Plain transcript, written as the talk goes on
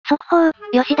速報、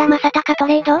吉田正尚ト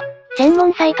レード？専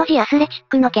門サイトジアスレチッ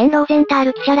クのケン・ローゼンター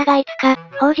ル記者らが5日、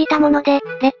報じたもので、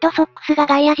レッドソックスが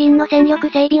外野陣の戦力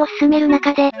整備を進める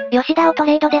中で、吉田をト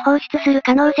レードで放出する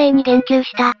可能性に言及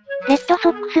した。レッドソ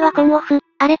ックスは今オフ、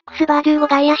アレックス・バージューを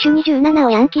外野手27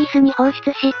をヤンキースに放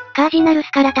出し、カージナル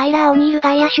スからタイラー・オニール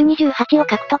外野手28を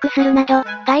獲得するなど、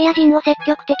外野陣を積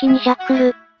極的にシャッフ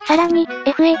ル。さらに、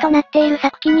FA となっている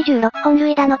昨季26本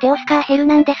塁打のテオスカー・ヘル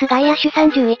ナンデス外野手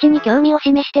31に興味を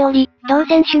示しており、同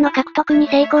選手の獲得に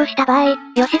成功した場合、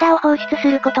吉田を放出す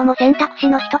ることも選択肢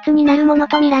の一つになるもの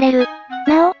とみられる。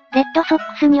なお、レッドソッ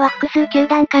クスには複数球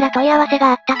団から問い合わせが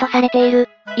あったとされている。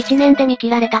1年で見切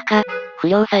られたか。不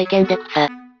良債権で草。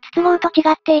筒香と違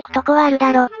っていくとこはある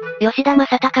だろ。吉田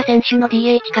正尚選手の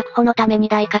DH 確保のために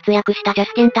大活躍したジャ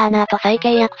スティン・ターナーと再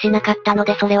契約しなかったの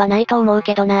でそれはないと思う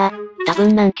けどな。多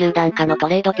分何球団かのト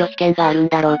レード拒否権があるん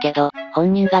だろうけど、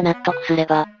本人が納得すれ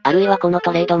ば、あるいはこの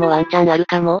トレードもワンチャンある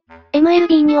かも。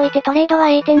MLB においてトレードは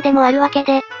A 点でもあるわけ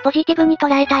で、ポジティブに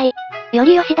捉えたい。よ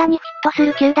り吉田にフィットす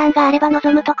る球団があれば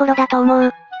望むところだと思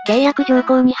う。契約条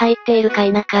項に入っているか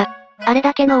否か。あれ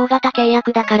だけの大型契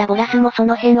約だからボラスもそ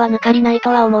の辺は抜かりないと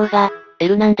は思うが、エ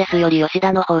ルナンデスより吉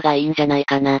田の方がいいんじゃない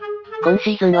かな。今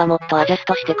シーズンはもっとアジャス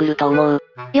トしてくると思う。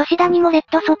吉田にもレッ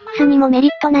ドソックスにもメリ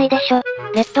ットないでしょ。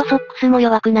レッドソックスも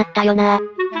弱くなったよな。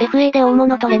FA で大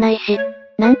物取れないし、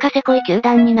なんかせこい球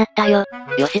団になったよ。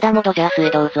吉田もドジャース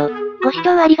へどうぞ。ご視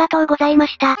聴ありがとうございま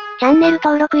した。チャンネル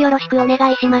登録よろしくお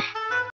願いします。